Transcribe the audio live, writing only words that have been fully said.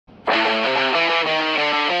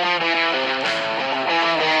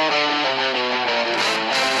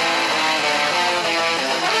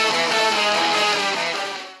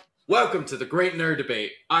Welcome to the Great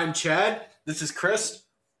Ner-D-Bate. I'm Chad. This is Chris,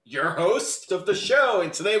 your host of the show.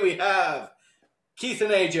 And today we have Keith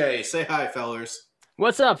and AJ. Say hi, fellers.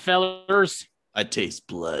 What's up, fellers? I taste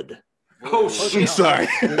blood. Oh, I'm sorry.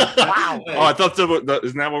 Wow. Oh, I thought so.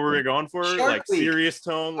 Isn't that what we were going for? Shark Like Week. serious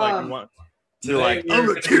tone? Like what? Today You're like, we're I'm gonna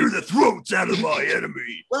gonna tear the throats out of my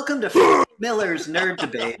enemy. Welcome to Miller's Nerd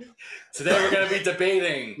Debate. Today we're going to be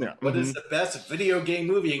debating Yeah. what is the best video game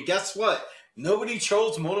movie. And guess what? Nobody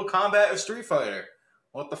chose Mortal Kombat or Street Fighter.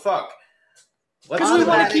 What the fuck? Let's Because we do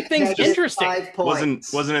want that. to keep things Negative interesting. 5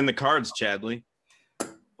 points. Wasn't in the cards, Chadley.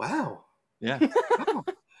 Wow. Yeah. Wow.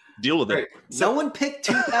 Deal with Great. it. No one picked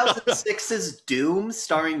 2006's Doom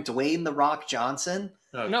starring Dwayne "The Rock" Johnson.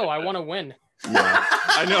 Okay. No, I want to win. Yeah.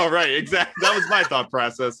 I know, right? Exactly. That was my thought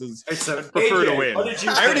process. Is All right, so, prefer to AJ, win. What did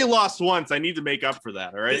you I already pick? lost once. I need to make up for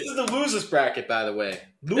that. All right. This is the losers bracket, by the way.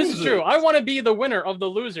 This is true. I want to be the winner of the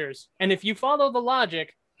losers. And if you follow the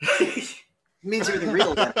logic, Means you're the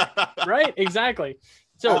real one. right? Exactly.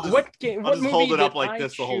 So I'll just- what game? I'll What just movie hold it did up like I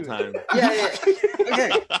this the whole choose? time. Yeah.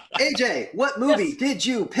 Okay, AJ, what movie Yes. did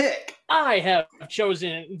you pick? I have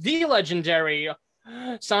chosen the legendary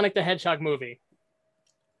Sonic the Hedgehog movie.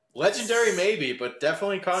 Legendary, maybe, but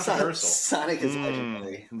definitely controversial. Sonic is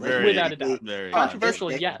legendary. Very, Without a doubt. Very. Controversial,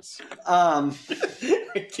 Nick. yes.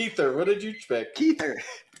 Keither, what did you pick? Keither.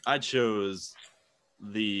 I chose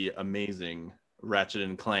the amazing Ratchet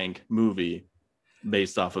and Clank movie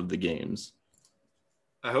based off of the games.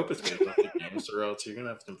 I hope it's based off the games, or else you're gonna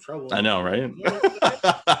have some trouble. I know, right?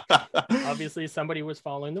 Obviously, somebody was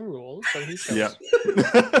following the rules, so he chose. Yeah.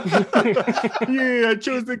 Yeah, I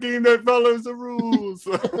chose the game that follows the rules.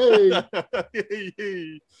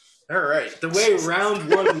 All right. The way round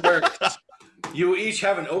one works, you each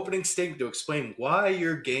have an opening statement to explain why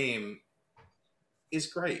your game is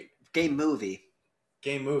great. Game movie.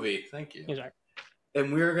 Game movie. Thank you. He's right.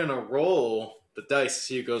 And we're gonna roll the dice to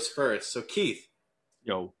see who goes first. So Keith,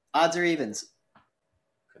 Yo, Odds or evens?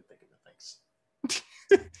 couldn't think of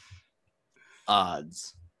the things.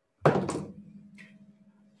 odds.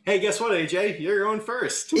 Hey, guess what, AJ? You're going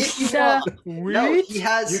first. If you Yeah. want, no, he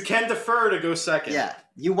has. You can defer to go second. Yeah,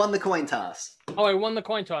 you won the coin toss. Oh, I won the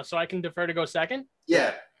coin toss, so I can defer to go second?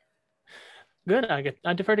 Yeah. Good.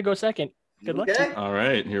 I defer to go second. Good luck. Okay. All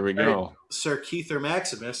right, here we go. Sir Keith or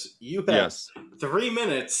Maximus, you have Yes. 3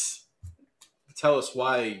 minutes to tell us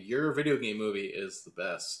why your video game movie is the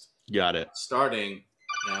best. Got it. Starting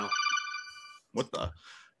now. What the?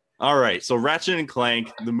 All right. So Ratchet and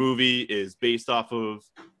Clank, the movie, is based off of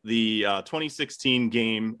the 2016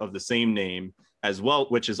 game of the same name, as well,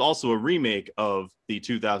 which is also a remake of the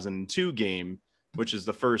 2002 game, which is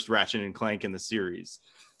the first Ratchet and Clank in the series.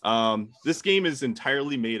 This game is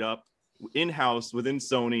entirely made up in-house within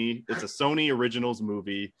Sony. It's a Sony Originals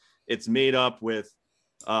movie. It's made up with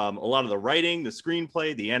a lot of the writing, the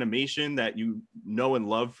screenplay, the animation that you know and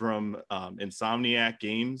love from Insomniac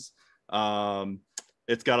games.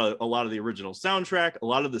 It's got a lot of the original soundtrack, a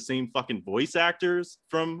lot of the same fucking voice actors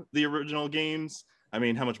from the original games. I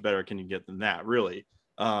mean, how much better can you get than that, really?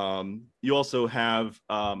 You also have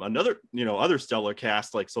other stellar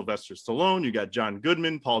cast like Sylvester Stallone. You got John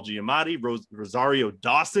Goodman, Paul Giamatti, Rosario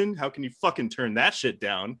Dawson. How can you fucking turn that shit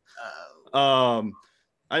down?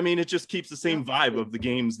 I mean, it just keeps the same vibe of the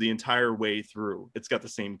games the entire way through. It's got the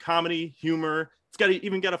same comedy, humor. It's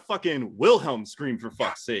even got a fucking Wilhelm scream, for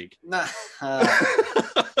fuck's sake. Nah,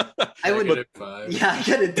 I would. Negative 5. Yeah, I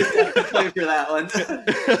gotta do that point for that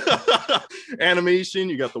one. Animation,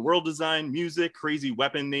 you got the world design, music, crazy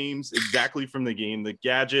weapon names, exactly from the game, the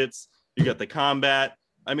gadgets, you got the combat.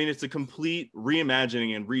 I mean, it's a complete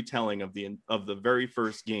reimagining and retelling of the very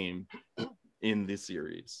first game in this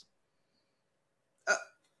series.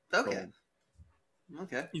 Okay.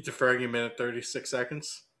 Okay. You deferring a minute 36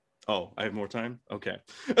 seconds. Oh, I have more time? Okay.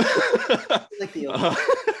 Like the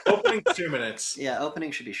Opening 2 minutes. yeah,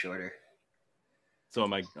 opening should be shorter. So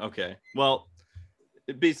am I okay? Well,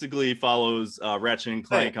 it basically follows Ratchet and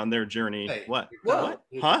Clank on their journey. Hey. What? Whoa. What?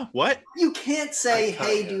 Huh? What? You can't say, I cut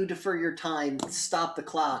 "Hey, you. dude, defer your time, stop the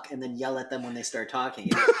clock," and then yell at them when they start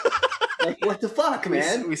talking. Like, what the fuck,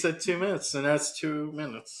 man? We said 2 minutes, and that's 2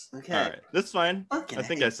 minutes. Okay. All right, that's fine. Fucking I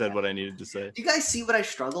think hate I said that. what I needed to say. Do you guys see what I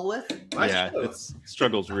struggle with? Yeah, it's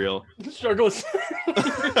struggle's real. Struggles.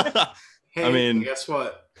 Hey, I mean- guess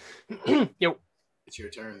what? Yo, It's your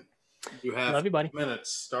turn. You have love you, buddy.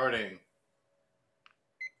 minutes starting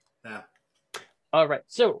now. All right.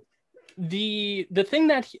 So the thing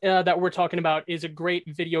that we're talking about is a great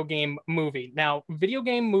video game movie. Now, video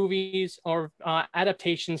game movies or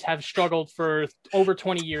adaptations have struggled for over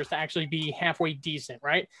 20 years to actually be halfway decent,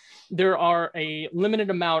 right? There are a limited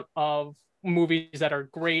amount of movies that are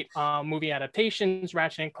great movie adaptations.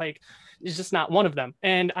 Ratchet and Clank is just not one of them.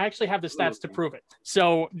 And I actually have the stats to prove it.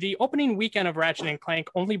 So the opening weekend of Ratchet and Clank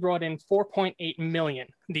only brought in 4.8 million.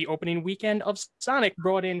 The opening weekend of Sonic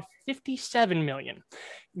brought in 57 million.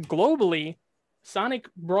 Globally, Sonic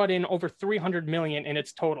brought in over 300 million in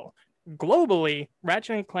its total. Globally,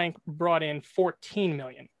 Ratchet and Clank brought in 14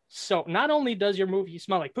 million. So not only does your movie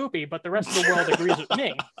smell like poopy, but the rest of the world agrees with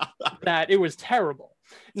me that it was terrible.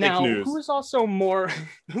 Now, who is also more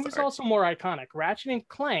iconic? Ratchet and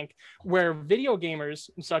Clank, where video gamers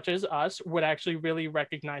such as us would actually really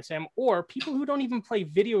recognize him, or people who don't even play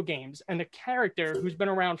video games, and a character who's been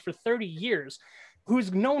around for 30 years,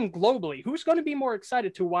 who's known globally. Who's going to be more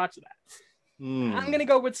excited to watch that? I'm going to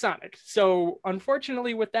go with Sonic. So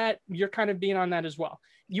unfortunately with that, you're kind of being on that as well.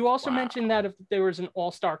 You also mentioned that if there was an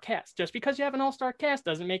all-star cast, just because you have an all-star cast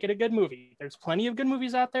doesn't make it a good movie. There's plenty of good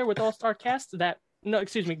movies out there with all-star casts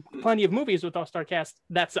plenty of movies with all-star casts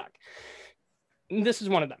that suck. This is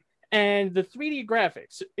one of them. And the 3D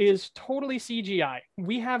graphics is totally CGI.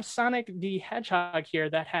 We have Sonic the Hedgehog here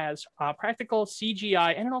that has practical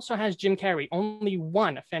CGI, and it also has Jim Carrey. Only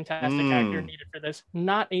one fantastic actor needed for this,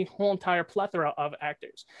 not a whole entire plethora of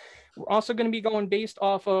actors. We're also going to be going based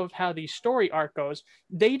off of how the story arc goes.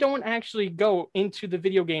 They don't actually go into the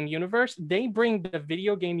video game universe. They bring the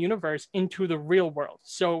video game universe into the real world.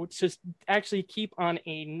 So to actually keep on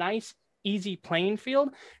a nice, easy playing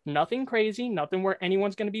field, nothing crazy, nothing where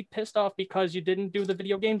anyone's going to be pissed off because you didn't do the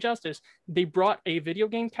video game justice. They brought a video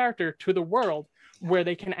game character to the world where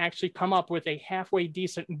they can actually come up with a halfway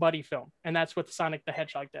decent buddy film. And that's what Sonic the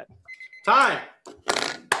Hedgehog did. Time!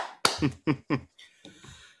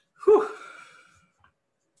 Whew.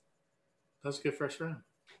 That was a good first round.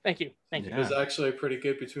 Thank you. Thank you. It was actually pretty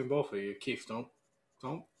good between both of you. Keith, don't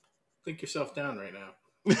think yourself down right now.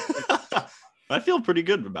 I feel pretty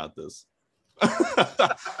good about this.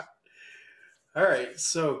 All right,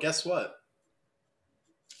 so guess what?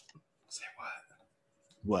 Say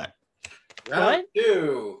what? Round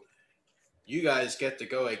 2. You guys get to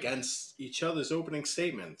go against each other's opening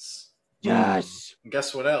statements. Yes. And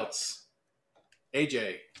guess what else?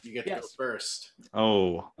 AJ, you get to go first.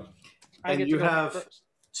 Oh. And you have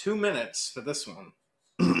 2 minutes for this one.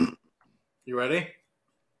 You ready?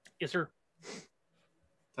 Yes, sir.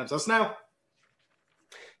 Time's us now.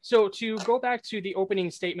 So to go back to the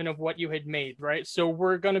opening statement of what you had made, right? So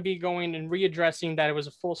we're going to be going and readdressing that it was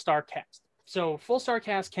a full star cast. So full star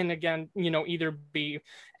cast can, again, either be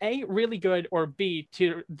A, really good, or B,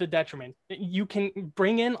 to the detriment. You can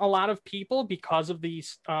bring in a lot of people because of the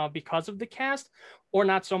cast, or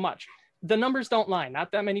not so much. The numbers don't lie.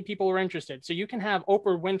 Not that many people are interested. So you can have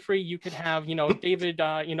Oprah Winfrey, you could have, David,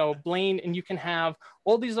 Blaine, and you can have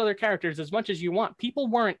all these other characters as much as you want. People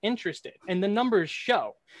weren't interested, and the numbers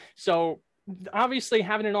show. So obviously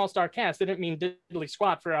having an all-star cast didn't mean diddly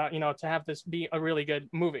squat for, to have this be a really good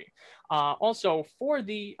movie. Also for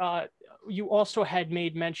the, you also had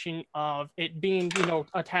made mention of it being,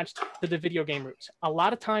 attached to the video game roots. A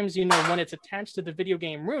lot of times, when it's attached to the video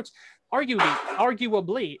game roots,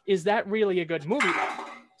 arguably, is that really a good movie?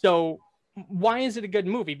 So why is it a good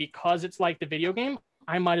movie? Because it's like the video game?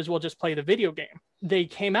 I might as well just play the video game. They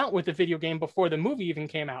came out with the video game before the movie even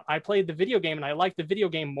came out. I played the video game and I liked the video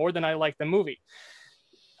game more than I liked the movie.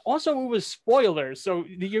 Also, it was spoilers. So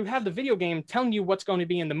you have the video game telling you what's going to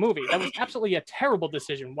be in the movie. That was absolutely a terrible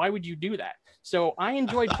decision. Why would you do that? So I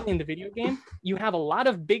enjoyed playing the video game. You have a lot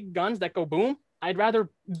of big guns that go boom. I'd rather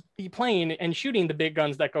be playing and shooting the big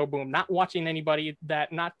guns that go boom, not watching anybody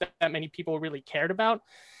that not that many people really cared about,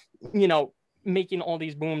 making all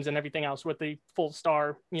these booms and everything else with the full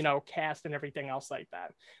star, cast and everything else like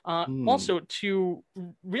that. Also, to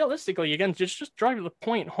realistically, again, just drive the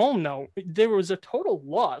point home, though, there was a total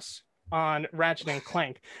loss on Ratchet and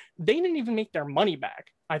Clank. They didn't even make their money back.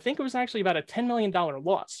 I think it was actually about a $10 million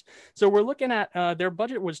loss. So we're looking at their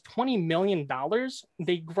budget was $20 million.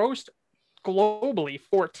 They grossed globally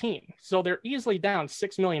 14, so they're easily down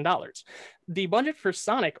 $6 million. The budget for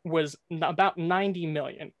Sonic was about 90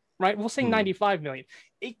 million, right? We'll say 95 million.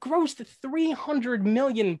 It grossed 300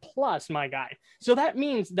 million plus, my guy. So that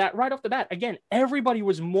means that right off the bat, again, everybody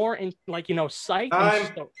was more in, psyched. And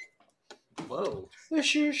stoked. Whoa.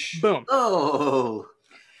 Boom. Oh.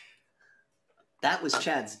 That was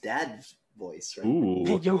Chad's dad's voice, right? Ooh.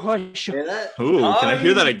 Hey, yo, hush. Hear that? Ooh, can I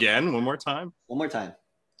hear that again? One more time? One more time.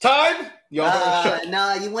 Time?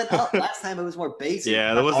 Nah, you went up. Last time it was more basic.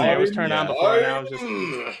 Yeah, that wasn't. I was turned on before. Now I was just.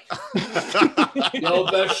 Y'all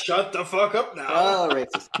best shut the fuck up now. Oh,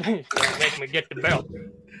 racist. Make me get the belt.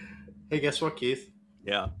 Hey, guess what, Keith?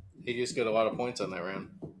 Yeah. He just got a lot of points on that round.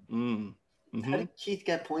 Mhm. How did Keith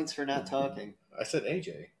get points for not talking? I said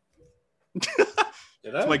AJ.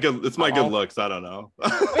 Did I? It's my good looks. I don't know.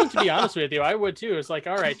 I mean, to be honest with you, I would too. It's like,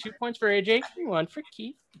 all right, 2 points for AJ, 1 for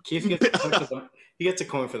Keith. Keith gets he gets a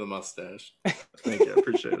coin for the mustache. Thank you. I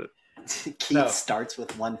appreciate it. Keith starts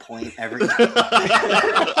with 1 point every time.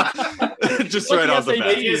 Just Look, right off the yes,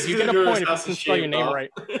 bat. AJ, you get a point if you can spell your name right.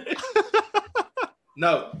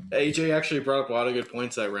 No, AJ actually brought up a lot of good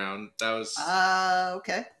points that round. That was.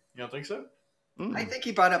 Okay. You don't think so? I think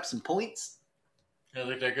he brought up some points. You don't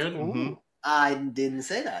think they're good? Mhm. I didn't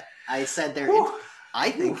say that. I said I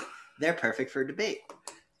think they're perfect for debate.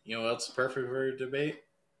 You know what's perfect for a debate?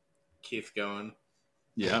 Keith going.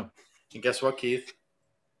 Yeah, And guess what, Keith?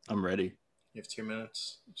 I'm ready. You have 2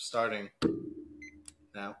 minutes. Starting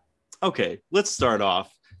now. Okay, let's start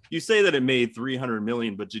off. You say that it made 300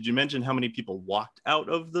 million, but did you mention how many people walked out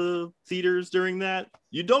of the theaters during that?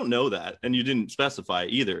 You don't know that, and you didn't specify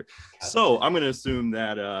either. So I'm going to assume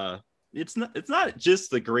that it's not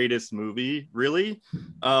just the greatest movie, really.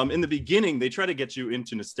 In the beginning, they try to get you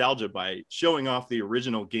into nostalgia by showing off the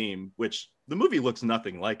original game, which the movie looks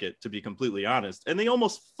nothing like it, to be completely honest. And they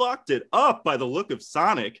almost fucked it up by the look of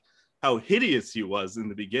Sonic, how hideous he was in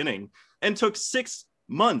the beginning, and took 6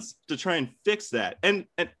 months to try and fix that. And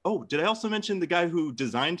oh, did I also mention the guy who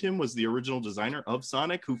designed him was the original designer of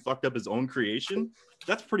Sonic, who fucked up his own creation?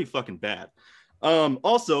 That's pretty fucking bad.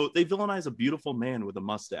 Also, they villainize a beautiful man with a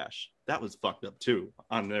mustache. That was fucked up too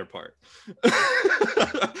on their part.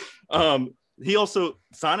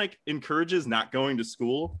 Sonic encourages not going to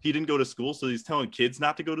school. He didn't go to school, so he's telling kids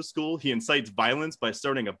not to go to school. He incites violence by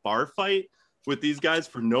starting a bar fight with these guys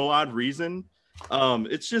for no odd reason.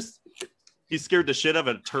 It's just, he scared the shit out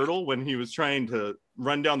of a turtle when he was trying to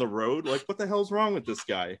run down the road. Like, what the hell's wrong with this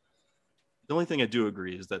guy? The only thing I do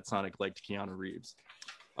agree is that Sonic liked Keanu Reeves,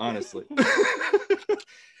 honestly.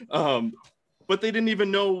 But they didn't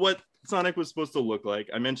even know what Sonic was supposed to look like.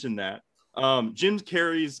 I mentioned that. Jim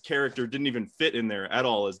Carrey's character didn't even fit in there at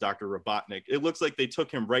all as Dr. Robotnik. It looks like they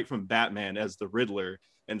took him right from Batman as the Riddler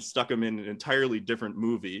and stuck him in an entirely different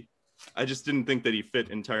movie. I just didn't think that he fit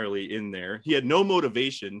entirely in there. He had no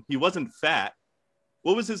motivation. He wasn't fat.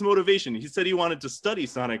 What was his motivation? He said he wanted to study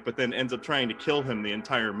Sonic, but then ends up trying to kill him the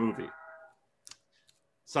entire movie.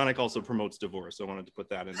 Sonic also promotes divorce. I wanted to put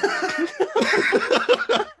that in there.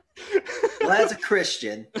 Well, as a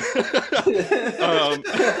Christian. I'm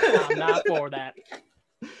not for that.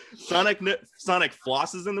 Sonic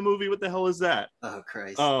flosses in the movie. What the hell is that? Oh,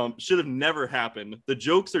 Christ. Should have never happened. The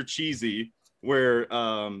jokes are cheesy, where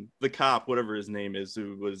the cop, whatever his name is,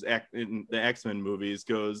 who was in the X-Men movies,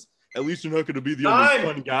 goes, "At least you're not going to be the only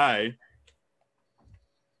fun guy."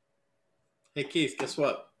 Hey, Keith, guess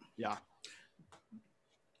what? Yeah.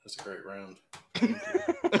 That's a great round.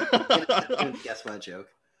 Guess what, joke?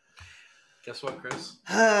 Guess what, Chris?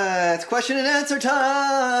 It's question and answer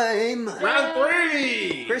time. Round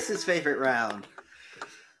 3. Chris's favorite round.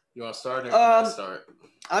 You want to start? Or can I start?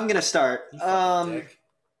 I'm gonna start. You fucking dick.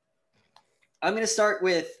 I'm gonna start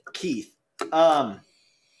with Keith. Now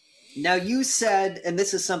you said, and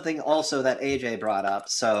this is something also that AJ brought up,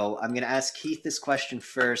 so I'm gonna ask Keith this question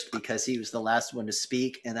first because he was the last one to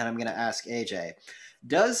speak, and then I'm gonna ask AJ.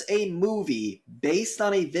 Does a movie based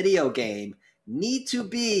on a video game need to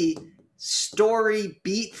be story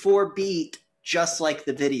beat for beat, just like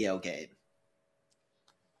the video game?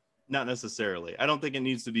 Not necessarily. I don't think it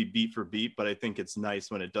needs to be beat for beat, but I think it's nice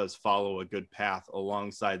when it does follow a good path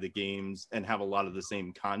alongside the games and have a lot of the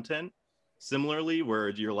same content. Similarly, where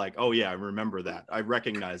you're like, oh yeah, I remember that. I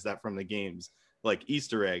recognize that from the games. Like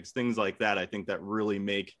Easter eggs, things like that. I think that really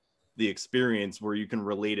make the experience where you can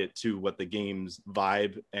relate it to what the game's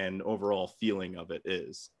vibe and overall feeling of it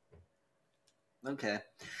is. Okay.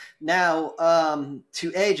 Now,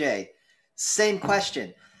 to AJ, same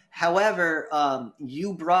question. However,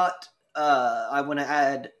 you brought, I want to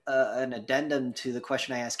add an addendum to the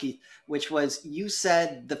question I asked Keith, which was, you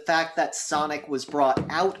said the fact that Sonic was brought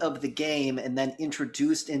out of the game and then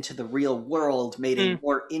introduced into the real world made a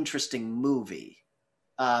more interesting movie.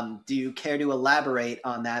 Do you care to elaborate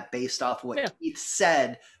on that based off what Keith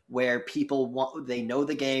said, where people they know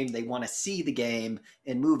the game, they want to see the game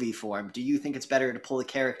in movie form? Do you think it's better to pull a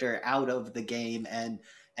character out of the game and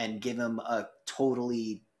give him a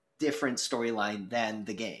totally different storyline than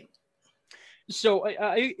the game? So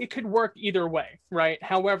it could work either way, right?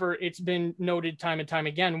 However, it's been noted time and time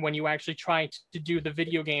again, when you actually try to do the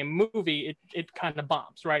video game movie, it kind of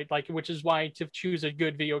bombs, right? Like, which is why to choose a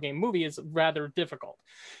good video game movie is rather difficult.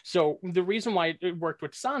 So the reason why it worked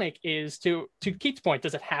with Sonic is to Keith's point,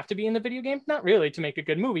 does it have to be in the video game? Not really to make a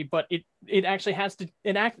good movie, but it actually has to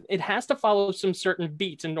it has to follow some certain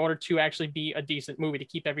beats in order to actually be a decent movie to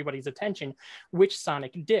keep everybody's attention, which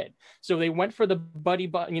Sonic did. So they went for the buddy,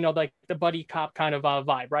 like the buddy cop kind of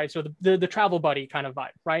vibe, right? So the travel buddy kind of vibe,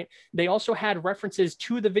 right? They also had references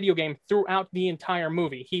to the video game throughout the entire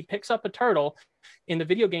movie. He picks up a turtle. In the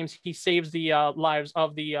video games, he saves the lives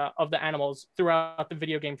of the animals throughout the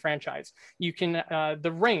video game franchise. You can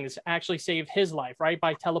the rings actually save his life, right,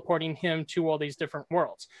 by teleporting him to all these different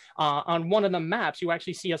worlds. On one of the maps, you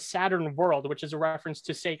actually see a Saturn world, which is a reference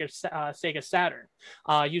to Sega Saturn.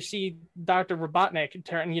 You see Dr. Robotnik,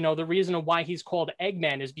 the reason why he's called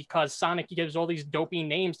Eggman is because Sonic gives all these dopey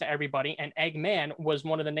names to everybody, and Eggman was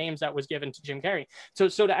one of the names that was given to Jim Carrey. So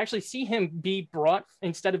to actually see him be brought,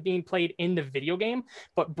 instead of being played in the video game,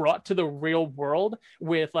 but brought to the real world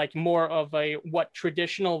with like more of a what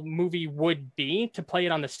traditional movie would be, to play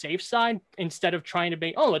it on the safe side instead of trying to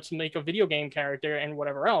be, oh, let's make a video game character and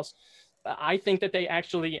whatever else. I think that they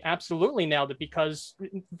actually absolutely nailed it, because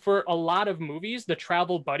for a lot of movies, the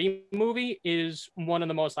travel buddy movie is one of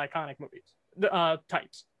the most iconic movies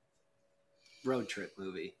types. Road trip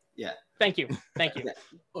movie. Yeah. Thank you. Yeah.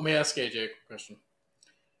 Let me ask AJ a question.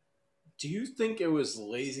 Do you think it was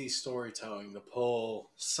lazy storytelling to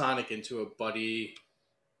pull Sonic into a buddy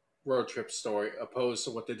road trip story, opposed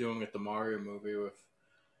to what they're doing with the Mario movie with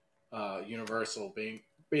Universal being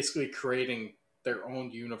basically creating their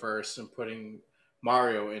own universe and putting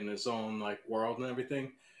Mario in his own like world and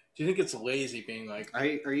everything? Do you think it's lazy being like? Are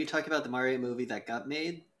you talking about the Mario movie that got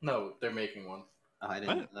made? No, they're making one. Oh, I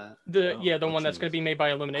didn't know that. The one that's going to be made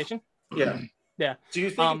by Illumination. Yeah. Yeah. Do you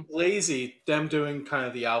think it's lazy, them doing kind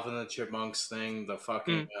of the Alvin and the Chipmunks thing, the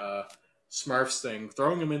fucking Smurfs thing,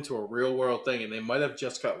 throwing them into a real world thing, and they might have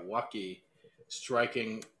just got lucky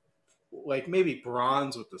striking like maybe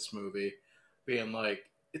bronze with this movie, being like,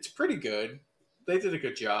 it's pretty good. They did a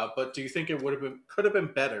good job, but do you think it could have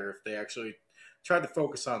been better if they actually tried to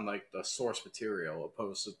focus on like the source material,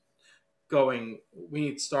 opposed to going, we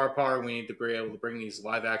need star power, we need to be able to bring these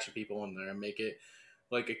live action people in there and make it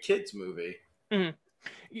like a kids movie?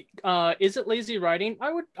 Mm-hmm. Is it lazy writing?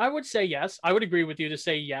 I would say yes. I would agree with you to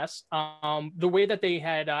say yes. The way that they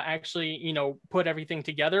had actually, put everything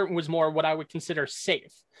together was more what I would consider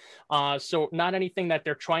safe. So not anything that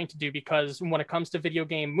they're trying to do, because when it comes to video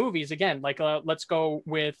game movies, again, like let's go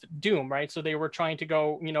with Doom, right? So they were trying to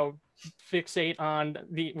go, fixate on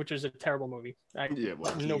which was a terrible movie. If you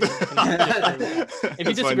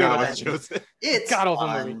disagree with that, it's god awful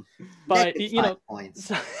movie. But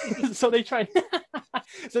so they tried.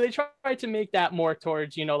 So they tried to make that more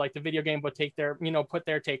towards, like the video game would take their, put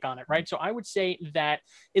their take on it, right? So I would say that,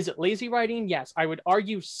 is it lazy writing? Yes. I would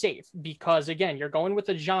argue safe, because again, you're going with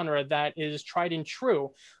a genre that is tried and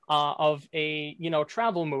true of a,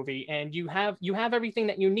 travel movie, and you have everything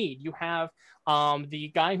that you need. You have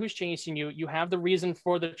the guy who's chasing you, you have the reason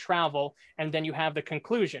for the travel, and then you have the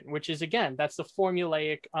conclusion, which is, again, that's the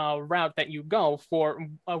formulaic route that you go for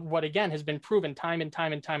what again has been proven time and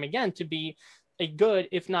time and time again to be a good,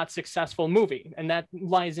 if not successful movie. And that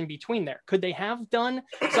lies in between there. Could they have done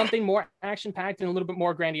something more action-packed and a little bit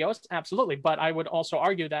more grandiose? Absolutely. But I would also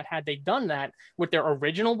argue that had they done that with their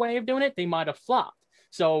original way of doing it, they might have flopped.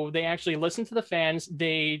 So they actually listened to the fans.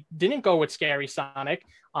 They didn't go with Scary Sonic,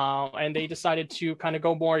 and they decided to kind of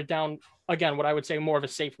go more down, again, what I would say more of a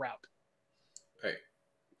safe route. Right.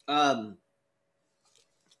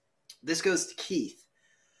 This goes to Keith.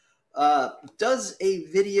 Does a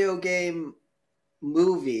video game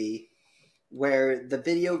movie where the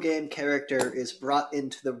video game character is brought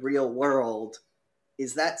into the real world,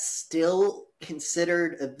 is that still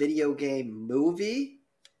considered a video game movie?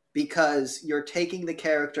 Because you're taking the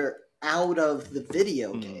character out of the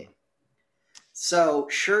video game. So,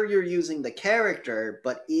 sure, you're using the character,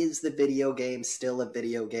 but is the video game still a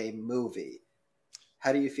video game movie?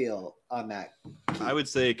 How do you feel on that, Keith? I would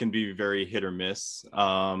say it can be very hit or miss.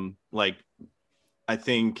 I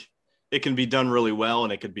think it can be done really well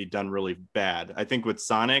and it could be done really bad. I think with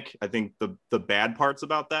Sonic, I think the bad parts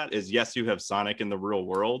about that is, yes, you have Sonic in the real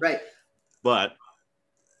world. Right. But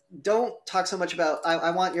don't talk so much about, I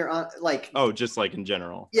want your, Oh, just like in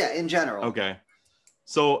general. Yeah, in general. Okay.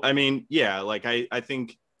 So, I mean, yeah, I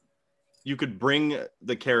think you could bring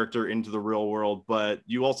the character into the real world, but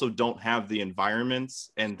you also don't have the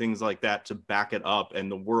environments and things like that to back it up,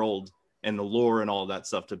 and the world and the lore and all that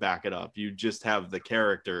stuff to back it up. You just have the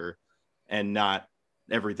character and not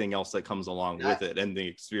everything else that comes along with it and the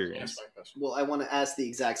experience. Well, I want to ask the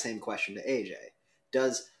exact same question to AJ.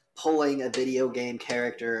 Does pulling a video game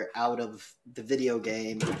character out of the video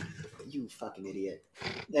game, you fucking idiot,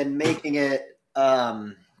 and making it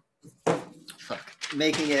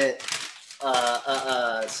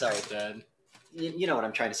sorry, Dead. You know what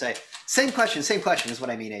I'm trying to say. Same question is what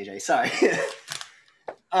I mean, AJ. Sorry.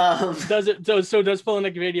 Does pulling a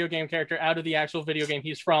video game character out of the actual video game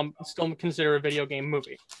he's from still consider a video game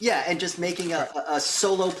movie? Yeah, and just making a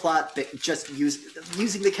solo plot, but just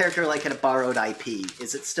using the character like in a borrowed IP.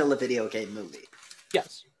 Is it still a video game movie?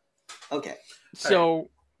 Yes. Okay. So,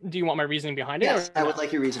 do you want my reasoning behind it? Yes, I would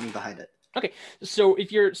like your reasoning behind it. Okay, so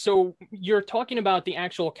you're talking about the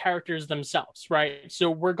actual characters themselves, right? So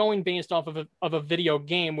we're going based off of a video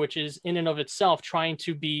game, which is in and of itself trying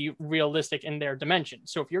to be realistic in their dimension.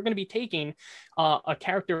 So if you're going to be taking a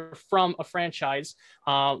character from a franchise,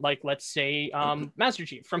 like let's say Master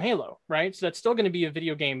Chief from Halo, right? So that's still going to be a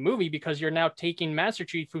video game movie because you're now taking Master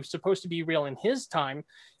Chief, who's supposed to be real in his time,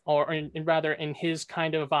 or rather in his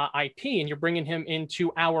kind of IP, and you're bringing him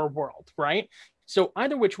into our world, right? So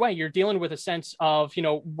either which way, you're dealing with a sense of,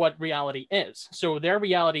 what reality is. So their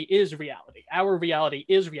reality is reality. Our reality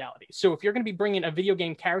is reality. So if you're going to be bringing a video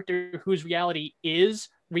game character whose reality is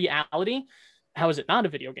reality, how is it not a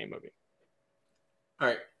video game movie? All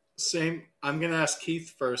right. Same. I'm going to ask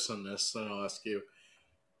Keith first on this, then I'll ask you.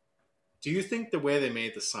 Do you think the way they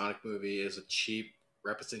made the Sonic movie is a cheap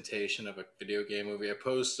representation of a video game movie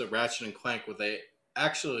opposed to Ratchet and Clank, where they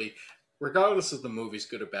actually, regardless of the movie's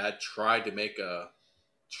good or bad, tried to make a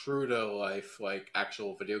true to life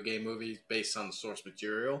actual video game movie based on the source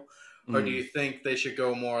material? Or do you think they should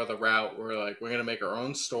go more of the route where we're going to make our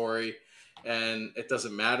own story and it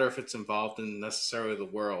doesn't matter if it's involved in necessarily the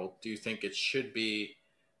world? Do you think it should be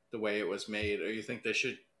the way it was made, or you think they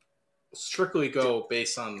should strictly go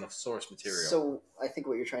based on the source material? So I think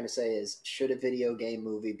what you're trying to say is, should a video game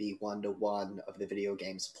movie be 1-to-1 of the video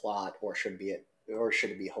game's plot, or should it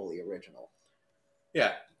be wholly original?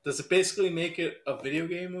 Yeah. Does it basically make it a video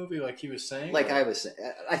game movie, like he was saying? I was saying.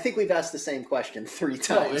 I think we've asked the same question 3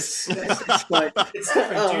 times. No, it's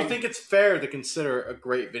different. Do you think it's fair to consider a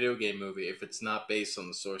great video game movie if it's not based on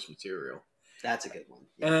the source material? That's a good one.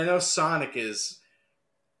 Yeah. And I know Sonic is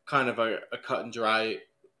kind of a cut and dry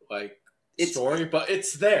story, but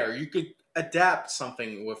it's there. You could adapt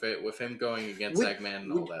something with it, with him going against Eggman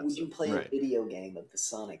and all that. Would you play a video game of the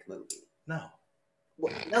Sonic movie? No.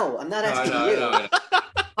 No, I'm not asking you. No.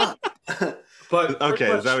 But okay,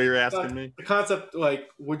 is that what you're asking me? The concept,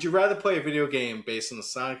 would you rather play a video game based on the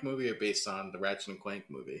Sonic movie or based on the Ratchet and Clank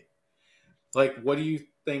movie? What do you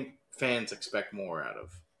think fans expect more out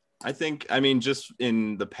of? Just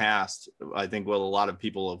in the past, I think what a lot of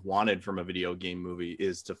people have wanted from a video game movie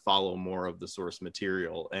is to follow more of the source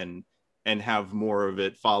material and have more of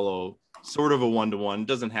it follow sort of a 1-to-1. It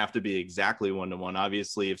doesn't have to be exactly 1-to-1.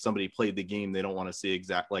 Obviously, if somebody played the game, they don't want to see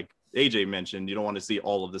like AJ mentioned, you don't want to see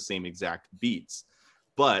all of the same exact beats.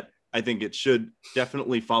 But I think it should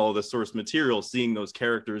definitely follow the source material, seeing those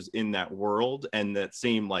characters in that world and that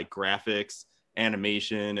same graphics,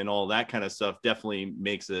 animation, and all that kind of stuff definitely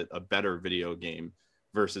makes it a better video game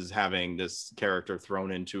versus having this character thrown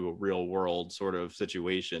into a real world sort of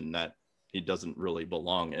situation that he doesn't really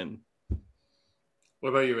belong in.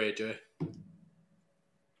 What about you, AJ?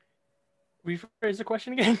 Rephrase the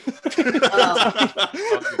question again.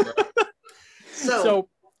 So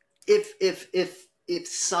if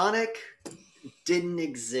Sonic didn't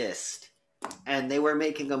exist and they were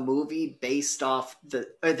making a movie based off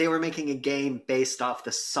they were making a game based off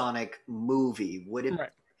the Sonic movie, would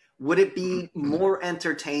it be more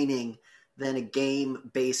entertaining than a game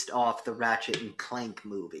based off the Ratchet and Clank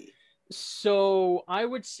movie? So I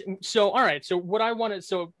would all right. So would I want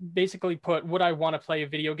to play a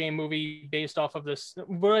video game movie based off of this?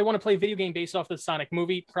 Would I want to play a video game based off the Sonic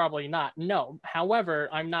movie? Probably not. No. However,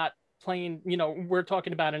 I'm not playing, we're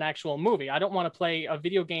talking about an actual movie. I don't want to play a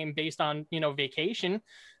video game based on, Vacation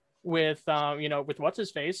with what's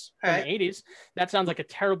his face in the 80s. That sounds like a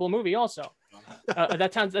terrible movie also.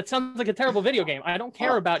 That sounds like a terrible video game. I don't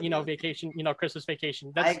care about, Vacation, Christmas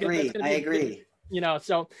Vacation. I agree.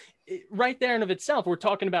 So right there in of itself, we're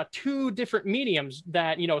talking about 2 different mediums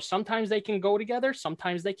that, sometimes they can go together,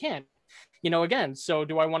 sometimes they can't. Again, so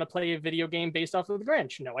do I want to play a video game based off of the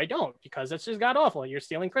Grinch? No, I don't, because that's just god awful. You're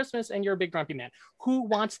stealing Christmas and you're a big grumpy man. Who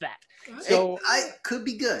wants that? So I could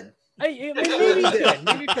be good. Maybe you could.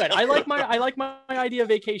 Maybe you could. I like my idea of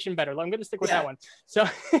vacation better. I'm gonna stick with that one. So,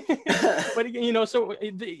 but you know, so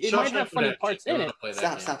it might have funny parts in it.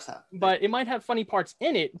 Stop. But it might have funny parts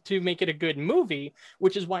in it to make it a good movie,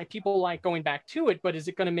 which is why people like going back to it. But is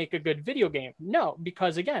it going to make a good video game? No,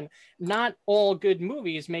 because again, not all good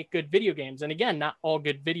movies make good video games, and again, not all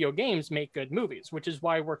good video games make good movies, which is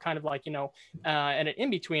why we're kind of like, you know, at an in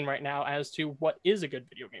between right now as to what is a good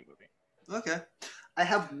video game movie. Okay. I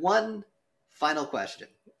have one final question.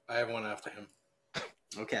 I have one after him.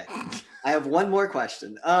 Okay. I have one more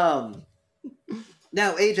question. Now,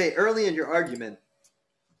 AJ, early in your argument,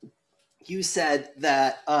 you said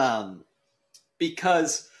that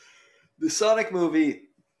because the Sonic movie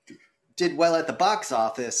did well at the box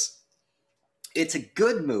office, it's a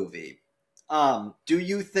good movie. Do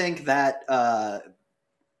you think that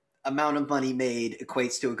amount of money made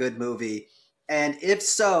equates to a good movie? And if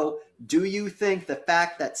so, do you think the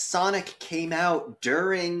fact that Sonic came out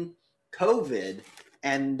during COVID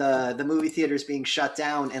and the movie theaters being shut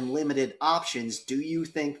down and limited options, do you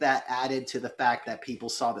think that added to the fact that people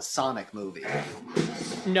saw the Sonic movie?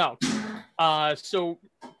 No. So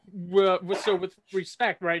with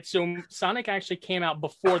respect, right? So Sonic actually came out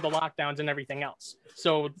before the lockdowns and everything else.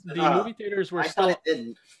 So the movie theaters were still. I thought it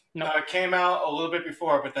didn't. No, it came out a little bit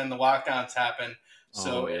before, but then the lockdowns happened.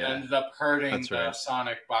 So it ended up hurting the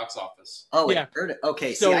Sonic box office. Oh, it hurt it.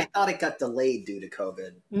 Okay, so I thought it got delayed due to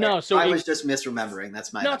COVID. No, so I was just misremembering.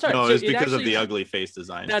 That's my. No, sorry. No, so it's because of the ugly face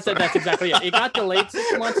design. That's exactly it. It got delayed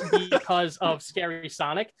 6 months because of Scary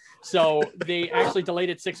Sonic. So they actually delayed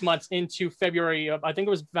it 6 months into February of, I think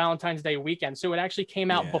it was Valentine's Day weekend. So it actually came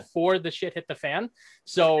out before the shit hit the fan.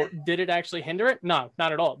 So did it actually hinder it? No,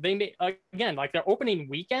 not at all. They made, again, like their opening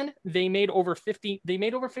weekend, they made over $50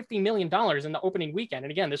 million in the opening weekend.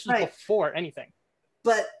 And again, this was before anything.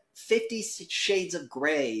 But 50 Shades of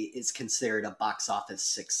Grey is considered a box office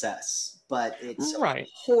success, but it's a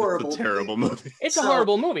horrible, it's a terrible movie. It's a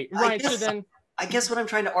horrible movie, right? I guess what I'm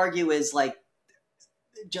trying to argue is, like,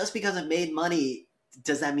 just because it made money,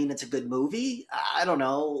 does that mean it's a good movie? I don't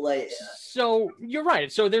know. Like, so you're right.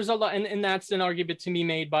 So there's a lot, and that's an argument to be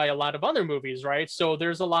made by a lot of other movies, right? So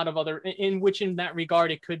there's a lot of other, in that regard,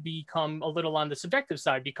 it could become a little on the subjective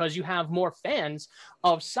side, because you have more fans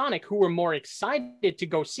of Sonic who were more excited to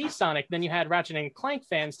go see Sonic than you had Ratchet and Clank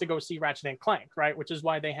fans to go see Ratchet and Clank, right? Which is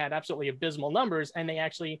why they had absolutely abysmal numbers, and they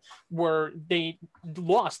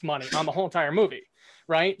lost money on the whole entire movie,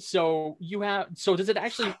 right? So does it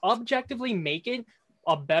actually objectively make it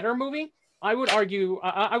a better movie? I would argue,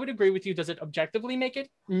 I would agree with you. Does it objectively make it?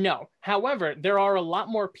 No. However, there are a lot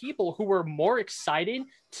more people who were more excited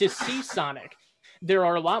to see Sonic. There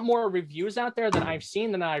are a lot more reviews out there that I've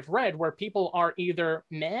seen than I've read where people are either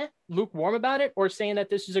lukewarm about it, or saying that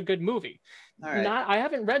this is a good movie. Right. I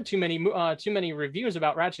haven't read too many reviews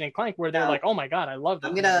about Ratchet and Clank where they're like, "Oh my god, I love that."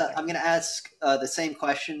 I'm gonna ask the same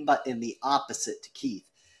question, but in the opposite to Keith.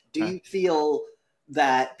 Do you feel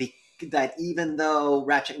that that even though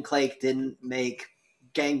Ratchet and Clank didn't make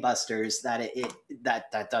gangbusters,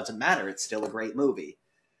 that doesn't matter? It's still a great movie.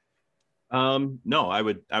 No, I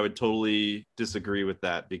would totally disagree with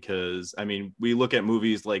that, because I mean, we look at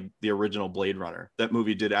movies like the original Blade Runner. That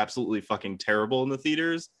movie did absolutely fucking terrible in the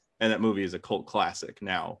theaters, and that movie is a cult classic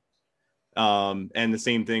now. And the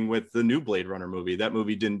same thing with the new Blade Runner movie. That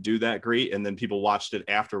movie didn't do that great, and then people watched it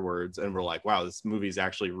afterwards and were like, wow, this movie is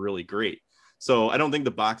actually really great. So I don't think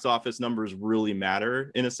the box office numbers really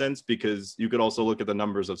matter in a sense, because you could also look at the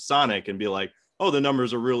numbers of Sonic and be like, oh, the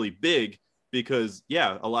numbers are really big, because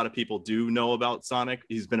a lot of people do know about Sonic.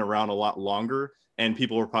 He's been around a lot longer, and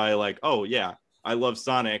people are probably like, oh yeah, I love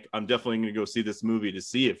Sonic. I'm definitely going to go see this movie to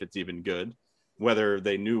see if it's even good, whether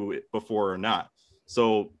they knew it before or not.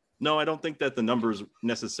 So no, I don't think that the numbers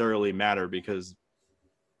necessarily matter, because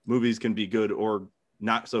movies can be good or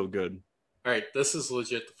not so good. All right, this is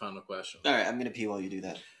legit the final question. All right, I'm going to pee while you do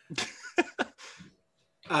that.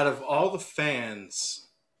 Out of all the fans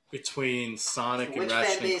between Sonic and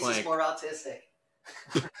Ratchet and Clank, which fan base is more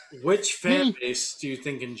autistic? Which fan base do you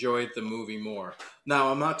think enjoyed the movie more?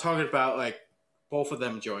 Now, I'm not talking about like both of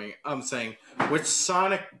them enjoying it. I'm saying, which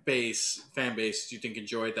Sonic fan base do you think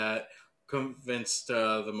enjoyed that? Convinced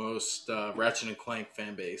the most Ratchet and Clank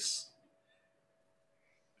fan base?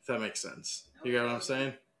 If that makes sense. You get what I'm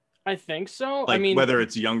saying? I think so. Like, I mean, whether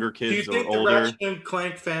it's younger kids or older. Do you think the Ratchet and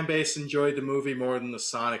Clank fan base enjoyed the movie more than the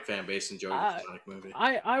Sonic fan base enjoyed the Sonic movie?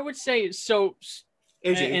 I would say so.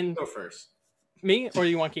 AJ, go first. Me, or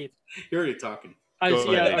you want Keith? You're already talking.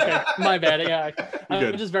 Okay, my bad. Yeah,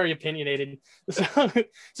 I'm just very opinionated.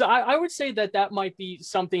 So I would say that might be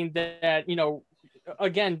something that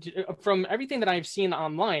again, from everything that I've seen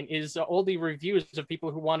online, is all the reviews of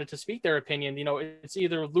people who wanted to speak their opinion. It's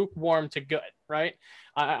either lukewarm to good, right?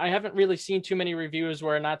 I haven't really seen too many reviews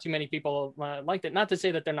where not too many people liked it. Not to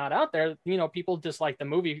say that they're not out there. People dislike the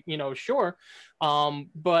movie, sure.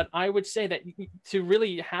 But I would say that to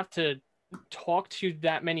really have to talk to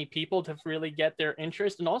that many people to really get their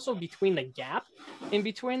interest, and also between the gap in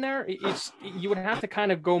between there, you would have to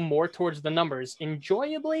kind of go more towards the numbers.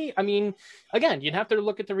 Enjoyably, I mean, again, you'd have to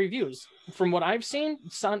look at the reviews. From what I've seen,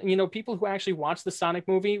 people who actually watched the Sonic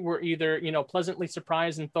movie were either pleasantly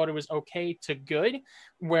surprised and thought it was okay to good,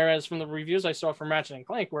 whereas from the reviews I saw from Ratchet and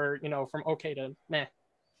Clank were from okay to meh.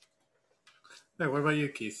 Hey, what about you,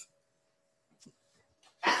 Keith?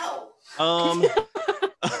 Ow.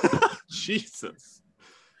 Jesus.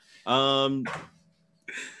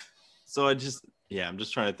 So I'm just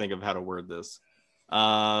trying to think of how to word this.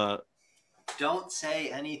 Don't say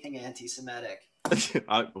anything anti-Semitic.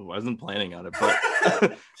 I wasn't planning on it,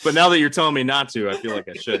 but now that you're telling me not to, I feel like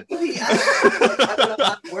I should. I don't know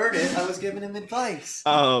how to word it. I was giving him advice.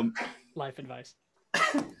 Life advice.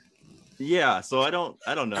 Yeah, so I don't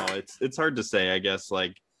know. It's hard to say, I guess.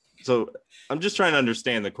 So I'm just trying to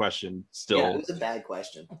understand the question still. Yeah, it was a bad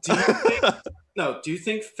question. Do you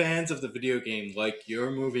think fans of the video game like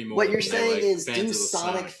your movie more? What you're saying is, do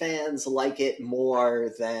Sonic fans like it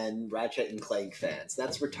more than Ratchet and Clank fans?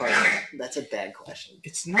 That's retarded. That's a bad question.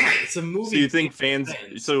 It's not. It's a movie. So you think fans?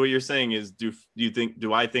 So what you're saying is, do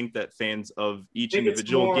I think that fans of each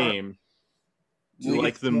individual game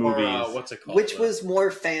like the movies? What's it called? Which was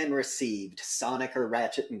more fan received, Sonic or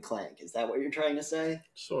Ratchet and Clank? Is that what you're trying to say?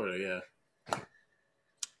 Sort of, yeah.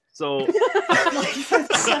 So that's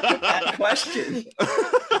such a bad question.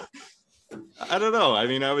 I don't know. I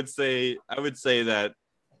mean, I would say that,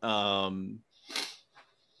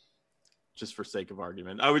 just for sake of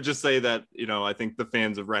argument, I would just say that I think the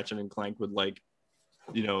fans of Ratchet and Clank would like,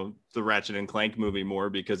 the Ratchet and Clank movie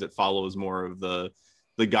more because it follows more of the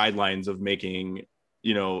guidelines of making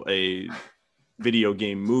a video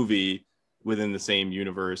game movie within the same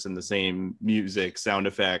universe and the same music, sound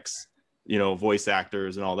effects, voice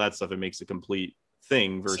actors and all that stuff. It makes a complete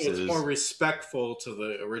thing versus so it's more respectful to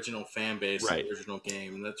the original fan base, right. The original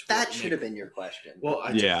game. That should have been your question. Well,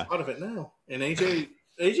 I just thought of it now, and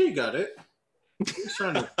AJ got it. He's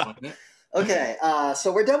trying to find it. Okay,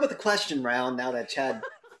 so we're done with the question round now that Chad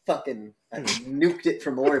fucking nuked it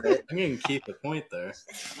from orbit. I'm gonna keep the point there.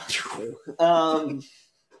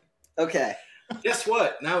 Okay. Guess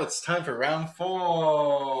what? Now it's time for round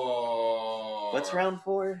 4. What's round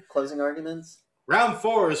 4? Closing arguments? Round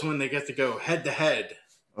 4 is when they get to go head to head.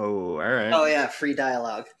 Oh, all right. Oh yeah, free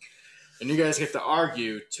dialogue. And you guys get to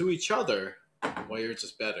argue to each other why yours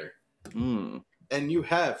is better. Mm. And you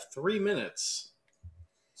have 3 minutes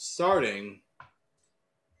starting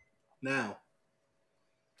now.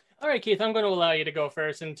 All right, Keith, I'm going to allow you to go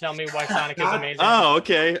first and tell me why Sonic is amazing. Oh,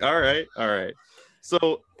 okay. All right.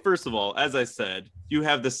 So, first of all, as I said, you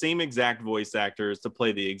have the same exact voice actors to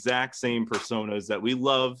play the exact same personas that we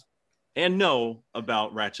love and know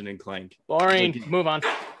about Ratchet and Clank. Boring. Move on.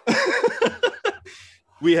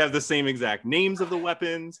 We have the same exact names of the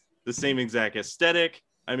weapons, the same exact aesthetic.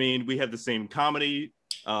 I mean, we have the same comedy.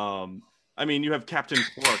 I mean, you have Captain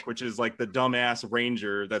Quark, which is like the dumbass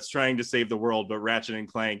ranger that's trying to save the world, but Ratchet and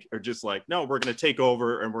Clank are just like, no, we're going to take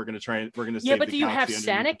over and we're going to save the galaxy. Yeah, but do you have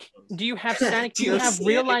Sonic? Do you have Sonic? Do you have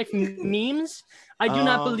real life memes? I do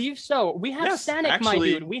not believe so. We have Sonic, my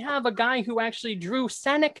dude. We have a guy who actually drew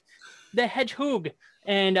Sonic the Hedgehog.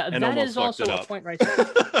 And that is also a point right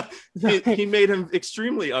there. he made him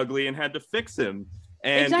extremely ugly and had to fix him.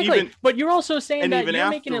 And exactly, but you're also saying that you're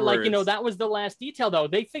making it like that was the last detail though.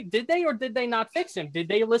 Did they or did they not fix him? Did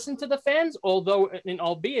they listen to the fans?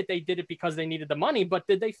 Albeit they did it because they needed the money, but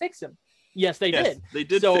did they fix him? Yes, they did. They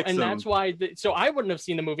did. So, and that's why. So I wouldn't have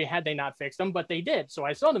seen the movie had they not fixed them, but they did. So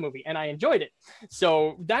I saw the movie and I enjoyed it.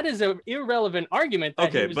 So that is an irrelevant argument.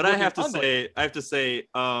 Okay, but I have to say,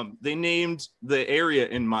 they named the area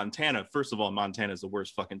in Montana. First of all, Montana is the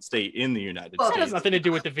worst fucking state in the United States. That has nothing to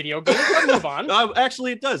do with the video game. Let's move on.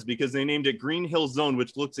 Actually, it does because they named it Green Hill Zone,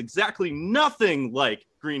 which looks exactly nothing like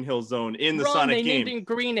Green Hill Zone in the Sonic game. They named it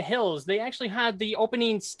Green Hills. They actually had the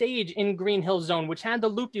opening stage in Green Hill Zone, which had the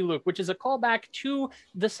loop-de-loop, which is a callback to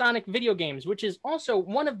the Sonic video games, which is also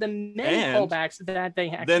one of the many callbacks that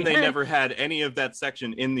they actually Then they never had any of that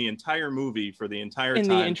section in the entire movie for the entire time. In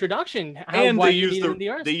the introduction. And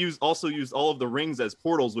they also used all of the rings as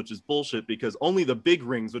portals, which is bullshit because only the big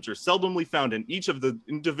rings, which are seldomly found in each of the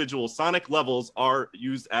individual Sonic levels, are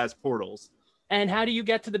used as portals. And how do you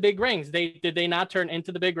get to the big rings? Did they not turn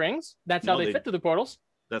into the big rings? That's how they fit through the portals.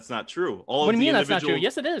 That's not true. All What of do you the mean that's not true? individual,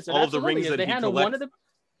 Yes, it is. It all of the absolutely rings is. that They he had collects, one of the.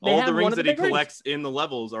 They all had the one rings of that the he big rings. collects in the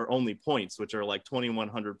levels are only points, which are like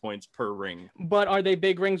 2,100 points per ring. But are they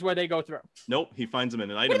big rings where they go through? Nope, he finds them in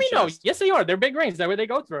an What item do you mean? No. chest. Yes, they are. They're big rings. They're where they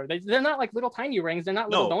go through. They're not like little tiny rings. They're not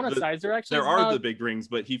little No, donut size. They're actually. There are the big rings,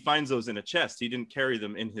 but he finds those in a chest. He didn't carry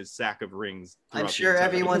them in his sack of rings. I'm throughout the sure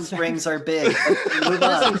entirety. everyone's rings are big. Move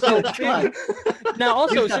on. Come on. Now,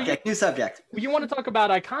 also, New subject. you want to talk about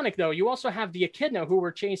iconic, though. You also have the Echidna who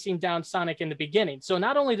were chasing down Sonic in the beginning. So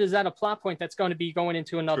not only does that a plot point that's going to be going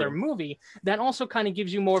into another movie, that also kind of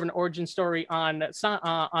gives you more of an origin story on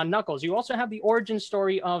Knuckles. You also have the origin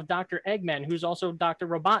story of Dr. Eggman, who's also Dr.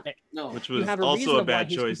 Robotnik. No. Which was have a also reason a of why bad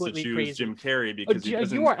he's choice to completely choose crazy. Jim Carrey because he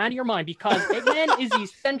doesn't... You are out of your mind because Eggman is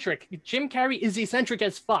eccentric. Jim Carrey is eccentric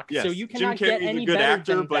as fuck. Yes, So you cannot Jim Carrey get any is a good better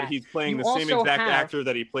actor, than but that. he's playing You the same also exact have actor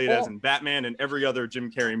that he played as in Batman and every other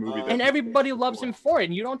Jim Carrey movie. and everybody loves him for it.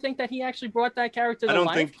 And you don't think that he actually brought that character to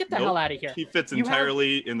life? Get the hell out of here. He fits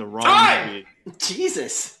entirely in the wrong movie.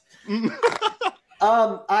 Jesus.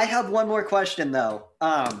 I have one more question though.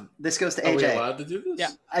 This goes to AJ. Are we allowed to do this?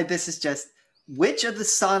 Yeah. This is just which of the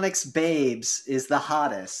Sonic's babes is the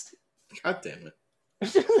hottest? God damn it.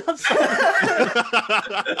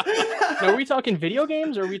 Now, are we talking video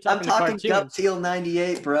games or are we talking I'm talking cartoons? Gupteel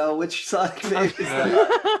 98, bro. Which Sonic babe is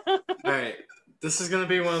that? All right. This is going to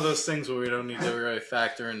be one of those things where we don't need to really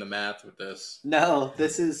factor in the math with this. No,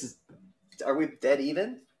 this is. Are we dead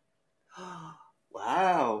even?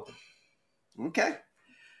 Wow. Okay.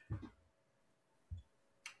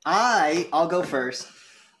 I'll go first.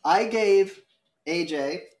 I gave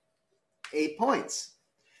AJ 8 points.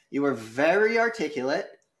 You were very articulate.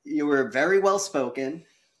 You were very well spoken.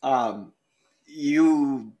 I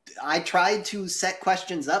tried to set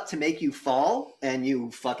questions up to make you fall, and you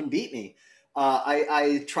fucking beat me.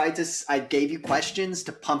 I gave you questions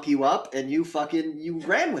to pump you up, and you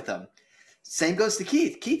ran with them. Same goes to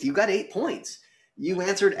Keith. Keith, you got 8 points. You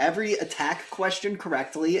answered every attack question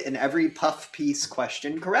correctly and every puff piece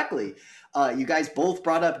question correctly. You guys both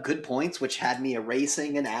brought up good points, which had me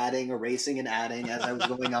erasing and adding as I was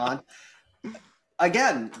going on.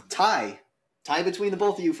 Again, tie between the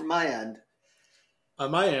both of you from my end.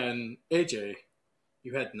 On my end, AJ,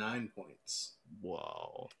 you had 9 points.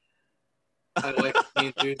 Wow. I like the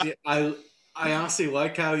enthusiasm. I honestly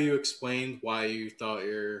like how you explained why you thought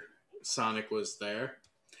your Sonic was there.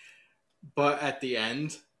 But at the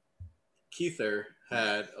end, Keither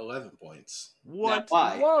had 11 points. What? Now,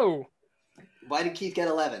 why? Whoa. Why did Keith get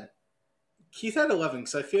 11? Keith had 11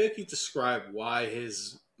 because I feel like he described why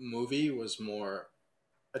his movie was more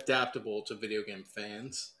adaptable to video game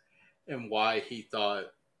fans and why he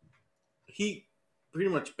thought he pretty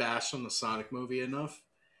much bashed on the Sonic movie enough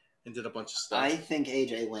and did a bunch of stuff. I think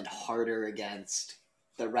AJ went harder against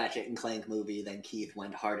the Ratchet and Clank movie than Keith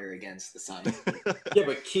went harder against the Sonic movie. Yeah,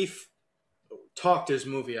 but Keith talked his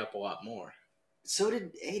movie up a lot more. So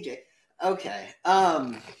did AJ. Okay.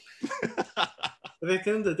 But at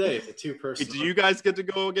the end of the day, it's a two-person. Do you guys get to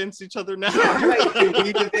go against each other now? Yeah, right. Do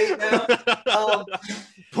we debate now?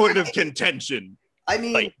 Point of contention. I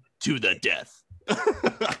mean, Fight to the death.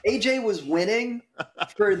 AJ was winning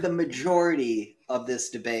for the majority of this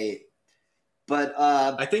debate, but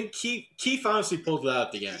I think Keith honestly pulled it out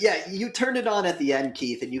at the end. yeah, you turned it on at the end,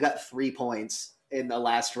 Keith, and you got 3 points in the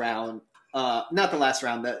last round. Not the last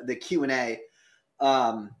round, the Q&A.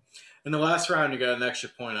 In the last round, you got an extra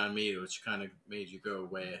point on me, which kind of made you go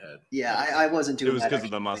way ahead. Yeah, I wasn't doing It was that because of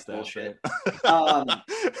the extra mustache. bullshit.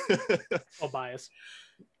 Oh, bias.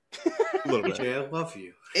 A little bit. AJ, I love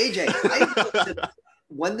you. AJ,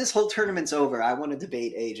 when this whole tournament's over, I want to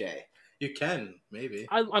debate AJ. You can, maybe.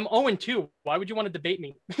 I'm 0-2. Why would you want to debate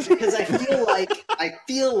me? Because I feel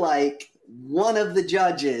like one of the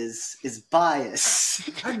judges is biased.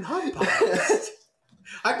 I'm not biased.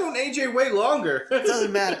 I've known AJ way longer. It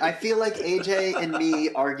doesn't matter. I feel like AJ and me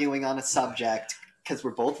arguing on a subject because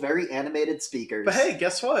we're both very animated speakers. But hey,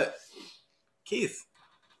 guess what? Keith.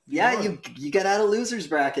 Yeah, you get out of loser's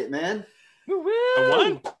bracket, man. Woo-woo! I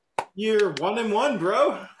won? You're 1-1,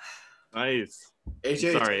 bro. Nice.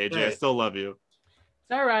 AJ. Sorry, AJ. I still love you.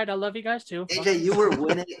 It's all right. I love you guys too. AJ, you were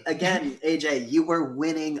winning again. AJ, you were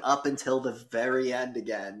winning up until the very end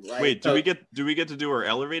again. Like, Wait, do we get to do our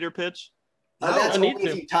elevator pitch? No, that's I need only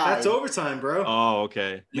if to. you tie. That's overtime, bro. Oh,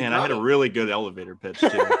 okay. You Man, got I had a it. really good elevator pitch too.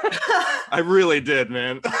 I really did,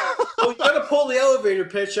 man. Well, you gotta pull the elevator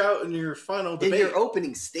pitch out in your final And debate. your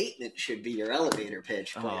opening statement should be your elevator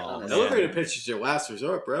pitch. Quite Oh, honestly. Elevator pitch is your last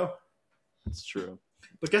resort, bro. It's true.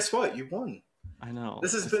 But guess what? You won. I know.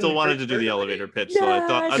 This has I been still wanted to do the elevator pitch, so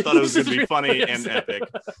I thought it was going to be funny and epic.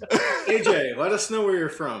 AJ, let us know where you're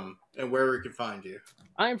from and where we can find you.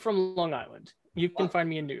 I'm from Long Island. You can find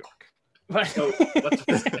me in New York. But So, what's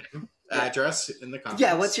the address in the comments?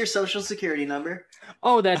 Yeah, what's your social security number?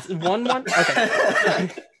 oh, that's 11. Okay.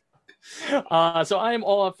 So I am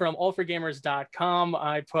all up from allforgamers.com.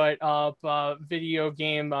 I put up video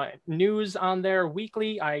game news on there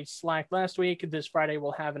weekly. I slacked last week. This Friday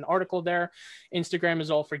we'll have an article there. Instagram is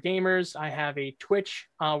All for Gamers. I have a Twitch,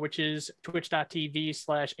 which is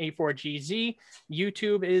twitch.tv/A4GZ.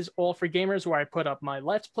 YouTube is All for Gamers, where I put up my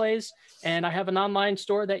Let's Plays. And I have an online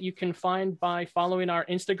store that you can find by following our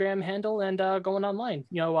Instagram handle and going online.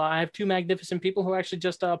 You know, I have two magnificent people who actually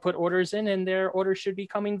just put orders in, and their orders should be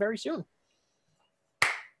coming very soon.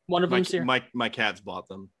 One of them's here. My cats bought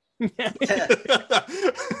them.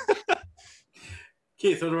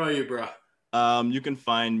 Keith, what about you, bro? You can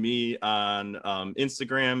find me on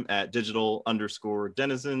Instagram at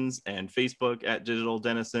digital_denizens and Facebook at Digital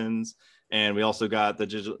Denizens. And we also got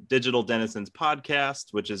the Digital Denizens podcast,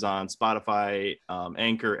 which is on Spotify,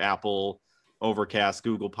 Anchor, Apple, Overcast,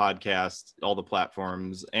 Google Podcasts, all the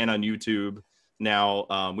platforms, and on YouTube.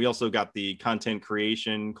 Now, we also got the content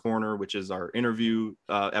creation corner, which is our interview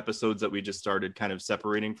episodes that we just started kind of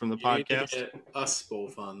separating from the podcast. Get us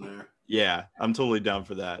both on there. Yeah, I'm totally down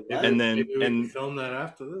for that. Yeah, and then maybe we can film that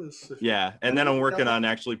after this. Yeah, and then I'm working on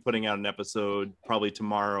actually putting out an episode probably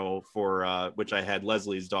tomorrow for which I had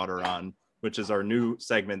Leslie's daughter on, which is our new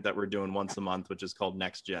segment that we're doing once a month, which is called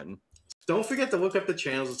Next Gen. Don't forget to look up the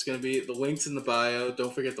channels. It's going to be the links in the bio.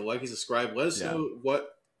 Don't forget to like and subscribe. Let us know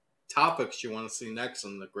what topics you want to see next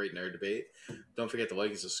on the Great Ner-D-Bate. Don't forget to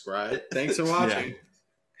like and subscribe. Thanks for watching.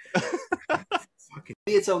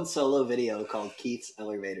 Be its own solo video called Keith's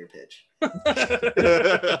elevator pitch.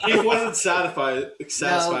 Keith wasn't satisfied.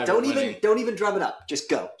 No, don't even drum it up. Just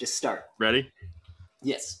go. Just start. Ready?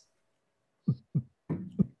 Yes.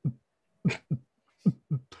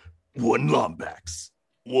 One Lombax,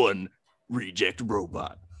 one reject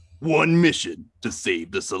robot, one mission to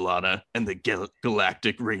save the Solana and the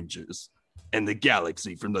Galactic Rangers, and the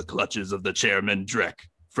galaxy from the clutches of the Chairman Drek,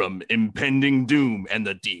 from impending doom and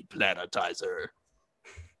the Deplanetizer.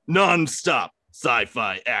 Non-stop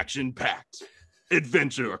sci-fi action-packed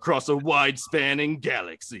adventure across a wide-spanning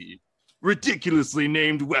galaxy. Ridiculously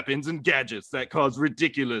named weapons and gadgets that cause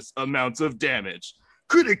ridiculous amounts of damage.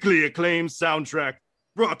 Critically acclaimed soundtrack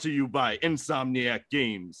brought to you by Insomniac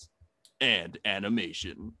Games and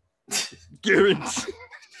Animation. Guaranteed.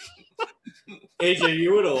 AJ,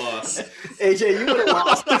 you would have lost. AJ, you would have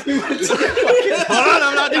lost. Hold on,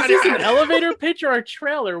 I'm not Is done this yet. an elevator pitch or a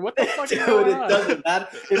trailer? What the fuck is Dude, going it on? doesn't matter.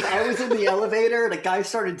 If I was in the elevator and a guy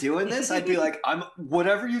started doing this, I'd be like, I'm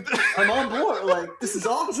on board. Like, this is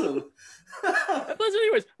awesome. But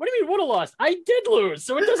anyways, what do you mean would have lost? I did lose,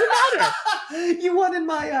 so it doesn't matter. You won in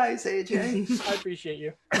my eyes, AJ. I appreciate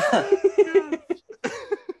you.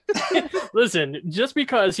 Listen, just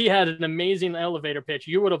because he had an amazing elevator pitch,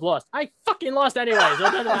 you would have lost. I fucking lost anyways. So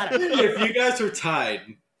it doesn't matter. If you guys were tied,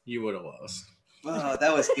 you would have lost. Oh,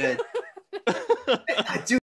 that was good. Dude,